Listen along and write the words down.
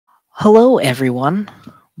Hello, everyone.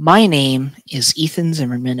 My name is Ethan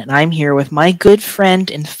Zimmerman, and I'm here with my good friend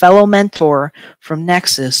and fellow mentor from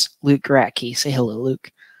Nexus, Luke Ratke. Say hello,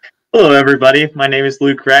 Luke. Hello, everybody. My name is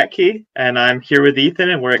Luke Ratke, and I'm here with Ethan,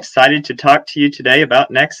 and we're excited to talk to you today about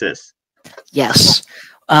Nexus. Yes.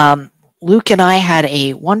 Luke and I had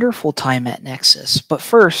a wonderful time at Nexus, but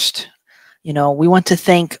first, we want to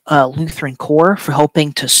thank Lutheran Core for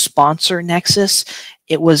helping to sponsor Nexus.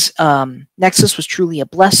 Nexus was truly a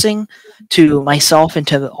blessing to myself and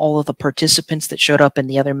to all of the participants that showed up and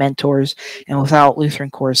the other mentors. And without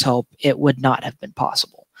Lutheran Core's help, it would not have been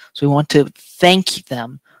possible. So we want to thank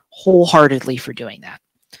them wholeheartedly for doing that.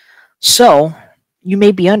 So you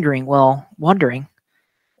may be wondering,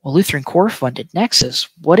 Lutheran Core funded Nexus.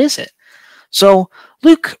 What is it? So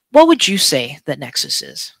Luke, what would you say that Nexus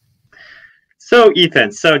is? So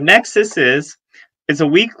Ethan, Nexus is a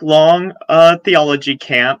week-long theology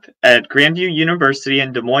camp at Grandview University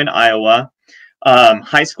in Des Moines, Iowa.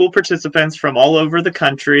 High school participants from all over the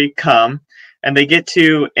country come, and they get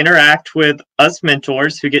to interact with us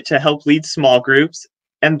mentors who get to help lead small groups.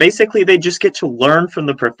 And basically, they just get to learn from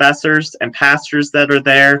the professors and pastors that are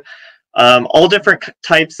there, all different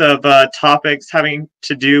types of topics having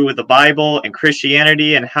to do with the Bible and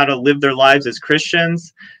Christianity and how to live their lives as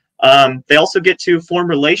Christians. They also get to form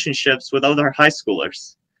relationships with other high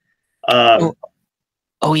schoolers.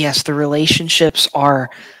 Yes, the relationships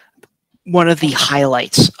are one of the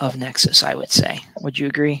highlights of Nexus, I would say. Would you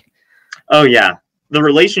agree? Oh, yeah. The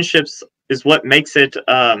relationships is what makes it,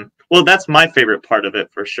 that's my favorite part of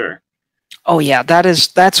it for sure. Oh, yeah, that's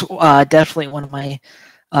definitely one of my,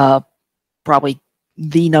 probably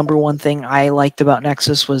the number one thing I liked about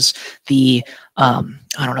Nexus was the,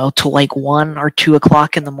 till like 1 or 2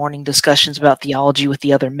 o'clock in the morning discussions about theology with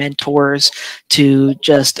the other mentors, to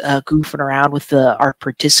just goofing around with our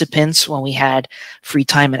participants when we had free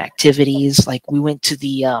time and activities. Like we went to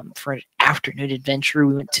the, for an afternoon adventure,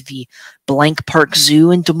 we went to the Blank Park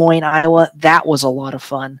Zoo in Des Moines, Iowa. That was a lot of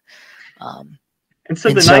fun.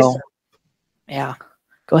 Yeah,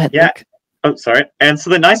 go ahead, yeah. Nick. Oh, sorry. And so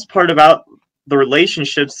the nice part about the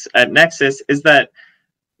relationships at Nexus is that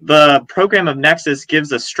the program of Nexus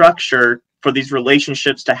gives a structure for these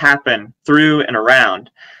relationships to happen through and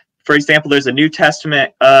around. For example, there's a New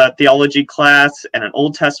Testament theology class and an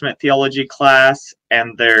Old Testament theology class,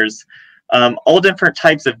 and there's all different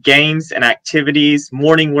types of games and activities,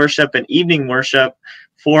 morning worship and evening worship,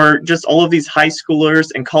 for just all of these high schoolers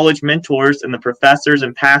and college mentors and the professors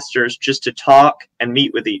and pastors just to talk and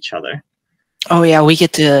meet with each other. Oh, yeah, we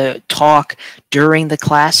get to talk during the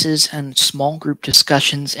classes and small group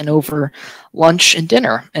discussions and over lunch and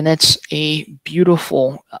dinner. And it's a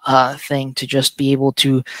beautiful thing to just be able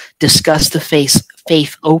to discuss the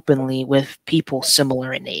faith openly with people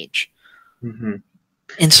similar in age. Mm-hmm.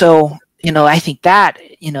 And so, I think that,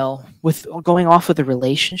 with going off of the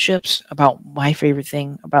relationships, about my favorite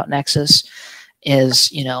thing about Nexus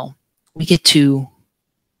is, we get to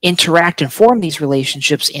interact and form these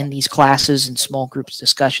relationships in these classes and small groups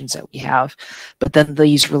discussions that we have, but then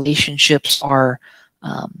these relationships are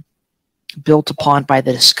built upon by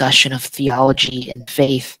the discussion of theology and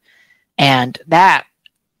faith, and that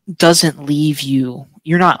doesn't leave you.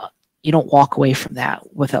 You don't walk away from that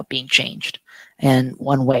without being changed in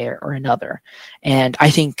one way or another. And I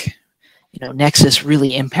think Nexus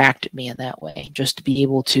really impacted me in that way, just to be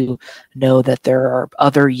able to know that there are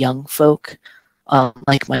other young folk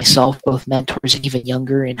like myself, both mentors and even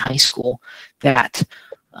younger in high school, that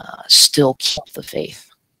still keep the faith.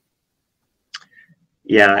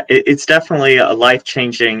 Yeah, it's definitely a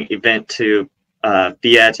life-changing event to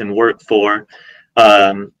be at and work for.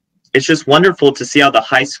 It's just wonderful to see how the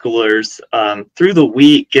high schoolers through the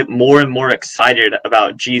week get more and more excited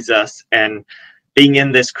about Jesus and being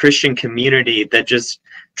in this Christian community that just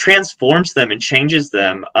transforms them and changes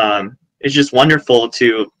them. It's just wonderful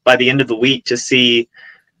to, by the end of the week, to see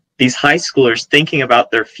these high schoolers thinking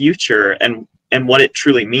about their future and what it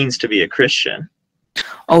truly means to be a Christian.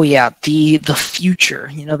 Oh yeah, the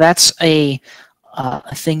future. That's a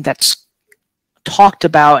thing that's talked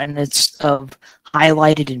about, and it's of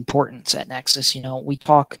highlighted importance at Nexus. We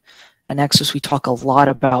talk at Nexus. We talk a lot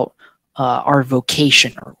about our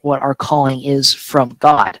vocation, or what our calling is from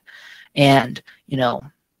God, and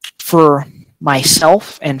for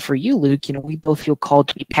myself and for you, Luke, we both feel called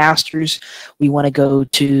to be pastors. We want to go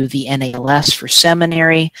to the NALS for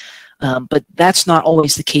seminary, but that's not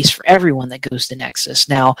always the case for everyone that goes to Nexus.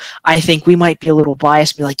 Now, I think we might be a little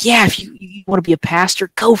biased, be like, yeah, if you want to be a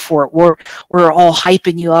pastor, go for it. We're all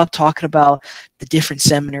hyping you up, talking about the different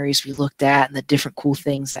seminaries we looked at and the different cool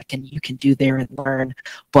things that you can do there and learn.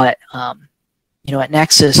 But at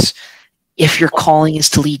Nexus, if your calling is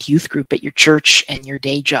to lead youth group at your church and your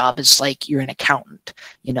day job is like you're an accountant,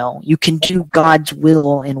 you can do God's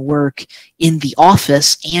will and work in the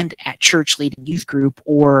office and at church leading youth group,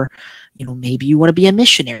 or, maybe you want to be a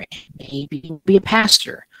missionary, maybe you want to be a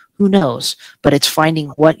pastor, who knows? But it's finding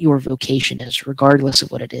what your vocation is, regardless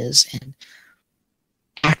of what it is, and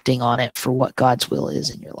acting on it for what God's will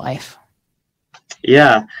is in your life.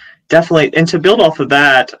 Yeah, definitely. And to build off of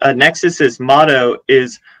that, Nexus's motto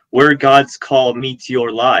is where God's call meets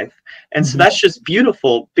your life. And so that's just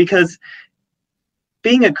beautiful, because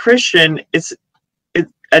being a Christian,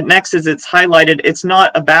 at Nexus, it's highlighted, it's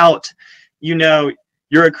not about,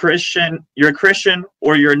 you're a Christian,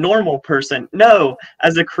 or you're a normal person. No,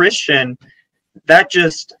 as a Christian, that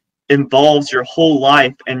just involves your whole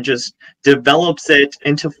life and just develops it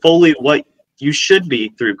into fully what you should be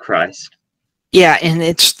through Christ. Yeah, and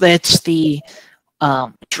it's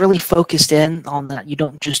really focused in on that. You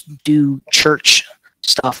don't just do church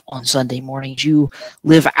stuff on Sunday mornings. You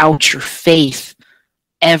live out your faith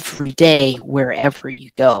every day wherever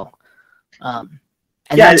you go.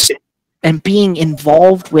 And being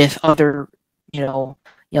involved with other,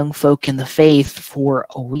 young folk in the faith for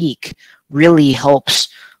a week really helps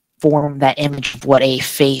form that image of what a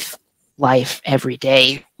faith life every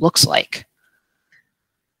day looks like.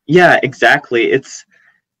 Yeah, exactly.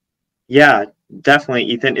 Definitely,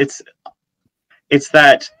 Ethan. It's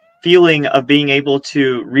that feeling of being able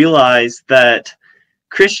to realize that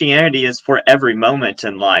Christianity is for every moment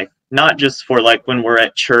in life, not just for like when we're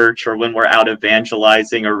at church or when we're out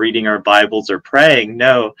evangelizing or reading our Bibles or praying.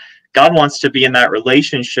 No, God wants to be in that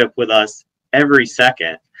relationship with us every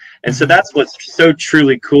second. And so that's what's so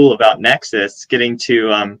truly cool about Nexus, getting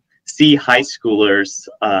to see high schoolers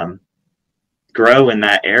grow in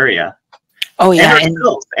that area. Oh yeah,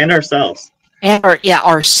 and ourselves.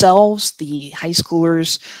 Ourselves, the high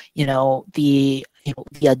schoolers, the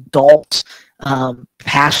adult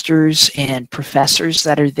pastors and professors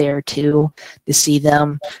that are there too, to see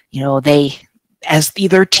them,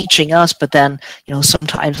 they're teaching us, but then,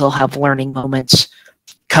 sometimes they'll have learning moments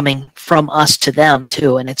coming from us to them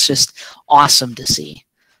too, and it's just awesome to see.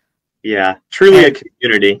 Yeah, truly a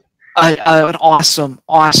community. An awesome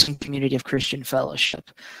community of Christian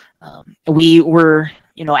fellowship. We were,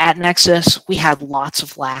 at Nexus, we had lots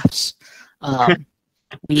of laughs.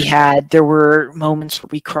 There were moments where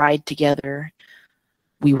we cried together.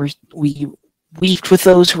 We wept with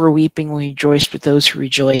those who were weeping. We rejoiced with those who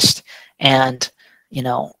rejoiced. And,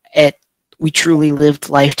 we truly lived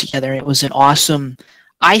life together. It was an awesome,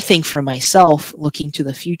 I think for myself, looking to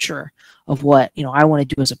the future of what, I want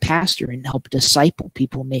to do as a pastor and help disciple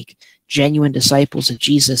people, make genuine disciples of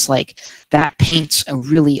Jesus. Like, that paints a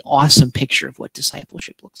really awesome picture of what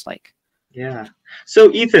discipleship looks like. Yeah.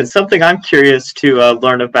 So Ethan, something I'm curious to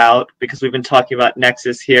learn about, because we've been talking about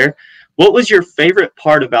Nexus here. What was your favorite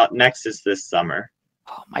part about Nexus this summer?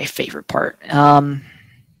 Oh, my favorite part.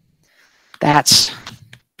 That's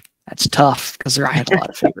tough, because I had a lot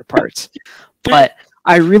of favorite parts. But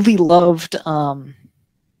I really loved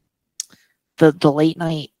the late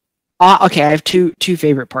night. Okay, I have two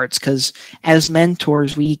favorite parts, because as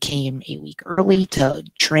mentors, we came a week early to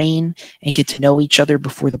train and get to know each other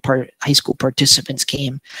before the high school participants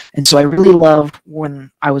came. And so I really loved when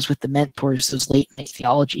I was with the mentors, those late night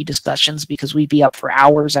theology discussions, because we'd be up for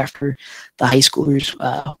hours after the high schoolers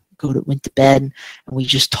went to bed, and we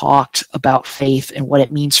just talked about faith and what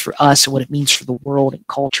it means for us and what it means for the world and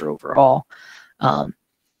culture overall.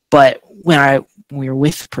 But when we were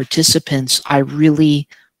with participants, I really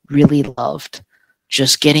loved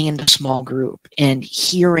just getting into small group and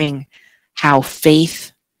hearing how the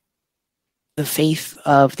faith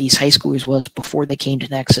of these high schoolers was before they came to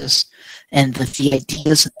Nexus, and the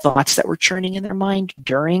ideas and thoughts that were churning in their mind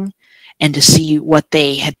during, and to see what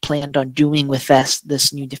they had planned on doing with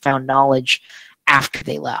this newfound knowledge after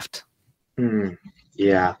they left.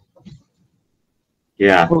 Yeah,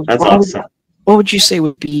 that's awesome. What would you say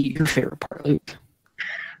would be your favorite part, Luke?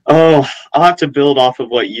 Oh, I'll have to build off of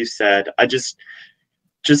what you said. I just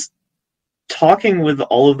talking with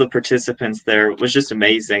all of the participants there was just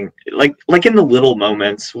amazing. Like in the little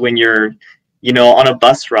moments when you're, on a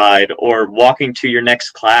bus ride or walking to your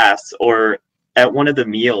next class or at one of the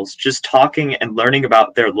meals, just talking and learning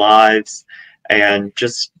about their lives and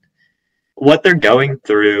just what they're going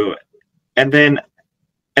through. And then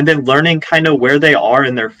learning kind of where they are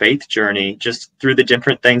in their faith journey, just through the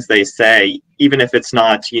different things they say, even if it's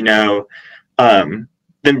not,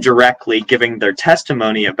 them directly giving their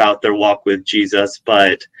testimony about their walk with Jesus,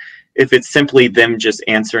 but if it's simply them just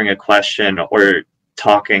answering a question or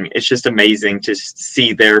talking, it's just amazing to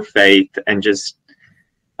see their faith and just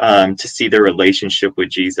to see their relationship with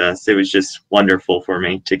Jesus. It was just wonderful for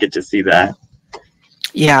me to get to see that.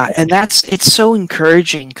 Yeah, and it's so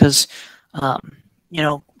encouraging because, you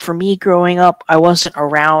know, for me growing up, I wasn't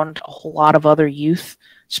around a whole lot of other youth,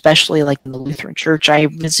 especially like in the Lutheran Church. I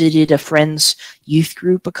visited a friend's youth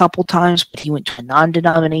group a couple times, but he went to a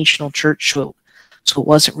non-denominational church, so it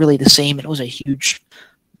wasn't really the same. It was a huge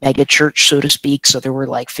mega church, so to speak. So there were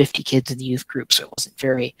like 50 kids in the youth group, so it wasn't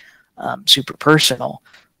very super personal.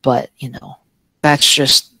 But you know, that's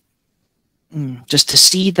just to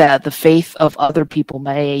see that the faith of other people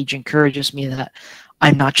my age encourages me that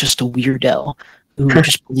I'm not just a weirdo who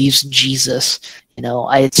just believes in Jesus. You know,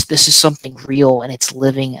 this is something real and it's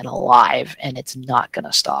living and alive and it's not going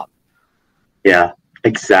to stop. Yeah,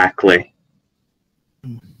 exactly.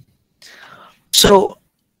 So,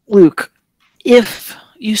 Luke, if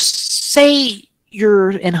you say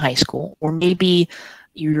you're in high school, or maybe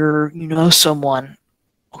you know someone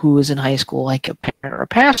who is in high school, like a parent or a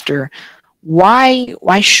pastor, why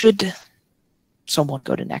should someone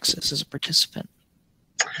go to Nexus as a participant?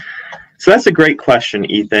 So that's a great question,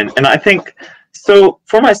 Ethan. And I think, so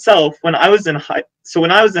for myself, when I was in high school,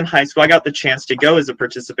 I got the chance to go as a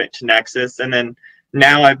participant to Nexus, and then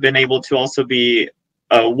now I've been able to also be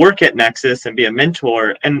work at Nexus and be a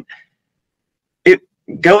mentor. And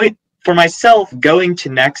going to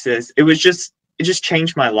Nexus, it just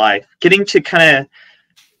changed my life. Getting to kind of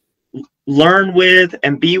learn with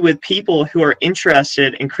and be with people who are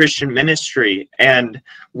interested in Christian ministry and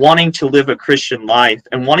wanting to live a Christian life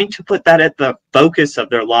and wanting to put that at the focus of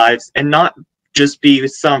their lives and not just be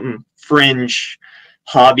some fringe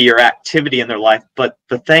hobby or activity in their life, but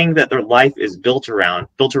the thing that their life is built around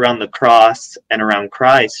the cross and around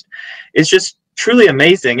Christ, is just truly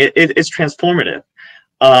amazing. It's transformative.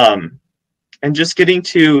 And just getting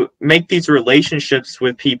to make these relationships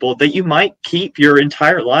with people that you might keep your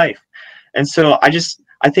entire life. And so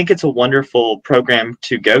I think it's a wonderful program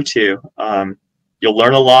to go to. You'll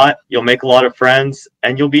learn a lot, you'll make a lot of friends,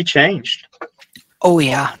 and you'll be changed. Oh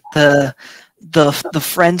yeah, the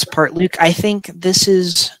friends part, Luke. I think this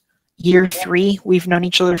is year 3. We've known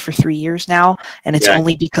each other for 3 years now, and it's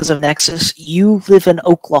only because of Nexus. You live in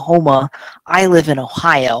Oklahoma, I live in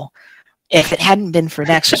Ohio. If it hadn't been for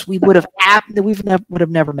Nexus, we would have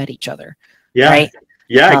never met each other. Yeah, right?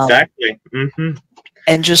 Yeah, exactly. Mm-hmm.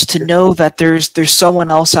 And just to know that there's someone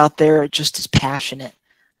else out there just as passionate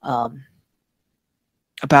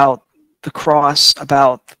about the cross,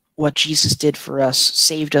 about what Jesus did for us,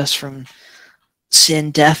 saved us from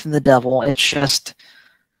sin, death, and the devil. It's just,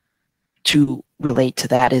 to relate to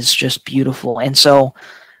that is just beautiful. And so,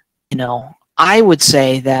 you know, I would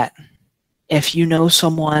say that if you know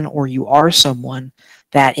someone or you are someone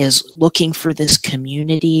that is looking for this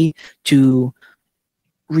community to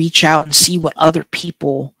reach out and see what other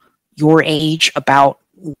people your age about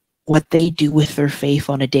what they do with their faith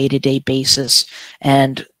on a day-to-day basis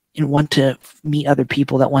and want to meet other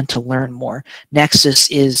people that want to learn more, Nexus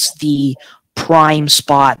is the prime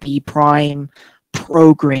spot, the prime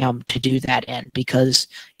program to do that in, because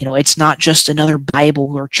you know it's not just another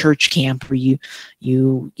Bible or church camp where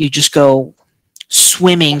you just go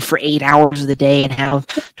swimming for 8 hours of the day and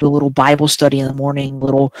do a little Bible study in the morning,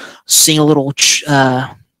 sing a little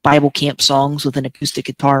Bible camp songs with an acoustic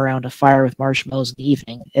guitar around a fire with marshmallows in the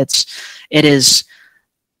evening. It is,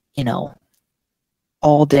 you know,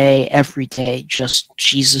 all day, every day, just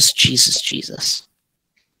Jesus, Jesus, Jesus.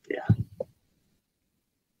 Yeah.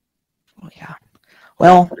 Oh, yeah.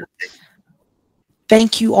 Well,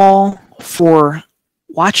 thank you all for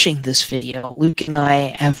watching this video. Luke and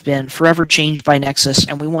I have been forever changed by Nexus,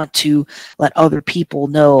 and we want to let other people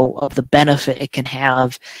know of the benefit it can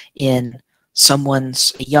have in a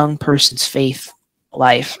young person's faith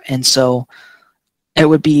life. And so it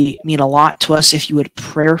would mean a lot to us if you would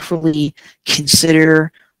prayerfully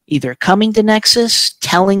consider either coming to Nexus,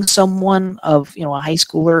 telling someone of a high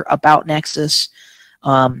schooler about Nexus,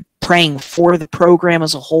 praying for the program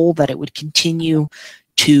as a whole, that it would continue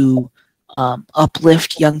to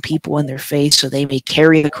uplift young people in their faith so they may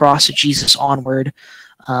carry the cross of Jesus onward,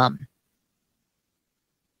 and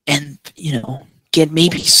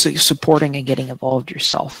maybe supporting and getting involved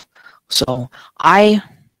yourself. So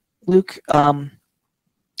Luke, do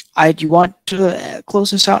you want to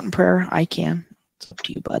close us out in prayer? I can. It's up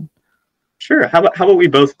to you, bud. Sure. How about we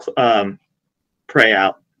both pray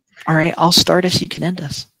out? All right. I'll start us. You can end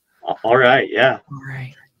us. All right. Yeah. All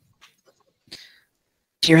right.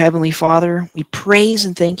 Dear Heavenly Father, we praise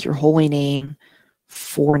and thank your holy name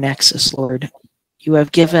for Nexus, Lord. You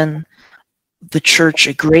have given the church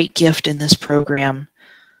a great gift in this program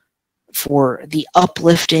for the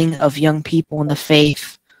uplifting of young people in the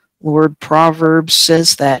faith, Lord, Proverbs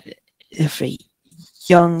says that if a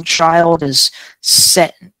young child is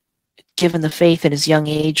set, given the faith at his young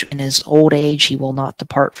age, in his old age, he will not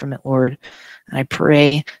depart from it, Lord. And I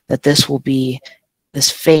pray that this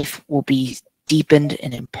faith will be deepened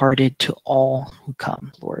and imparted to all who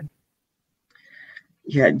come, Lord.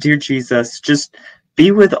 Yeah, dear Jesus, just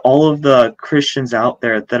be with all of the Christians out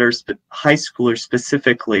there that are high schoolers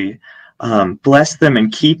specifically. Bless them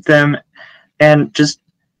and keep them, and just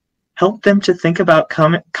help them to think about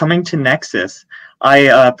coming to Nexus.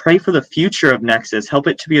 I pray for the future of Nexus. Help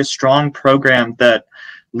it to be a strong program that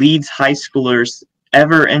leads high schoolers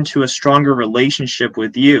ever into a stronger relationship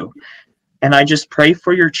with you. And I just pray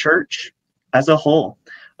for your church as a whole.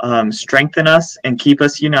 Strengthen us and keep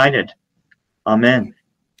us united. Amen.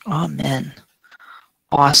 Amen.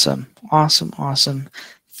 Awesome. Awesome. Awesome.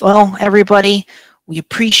 Well, everybody, we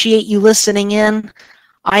appreciate you listening in.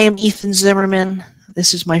 I am Ethan Zimmerman.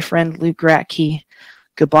 This is my friend Luke Ratke.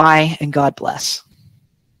 Goodbye and God bless.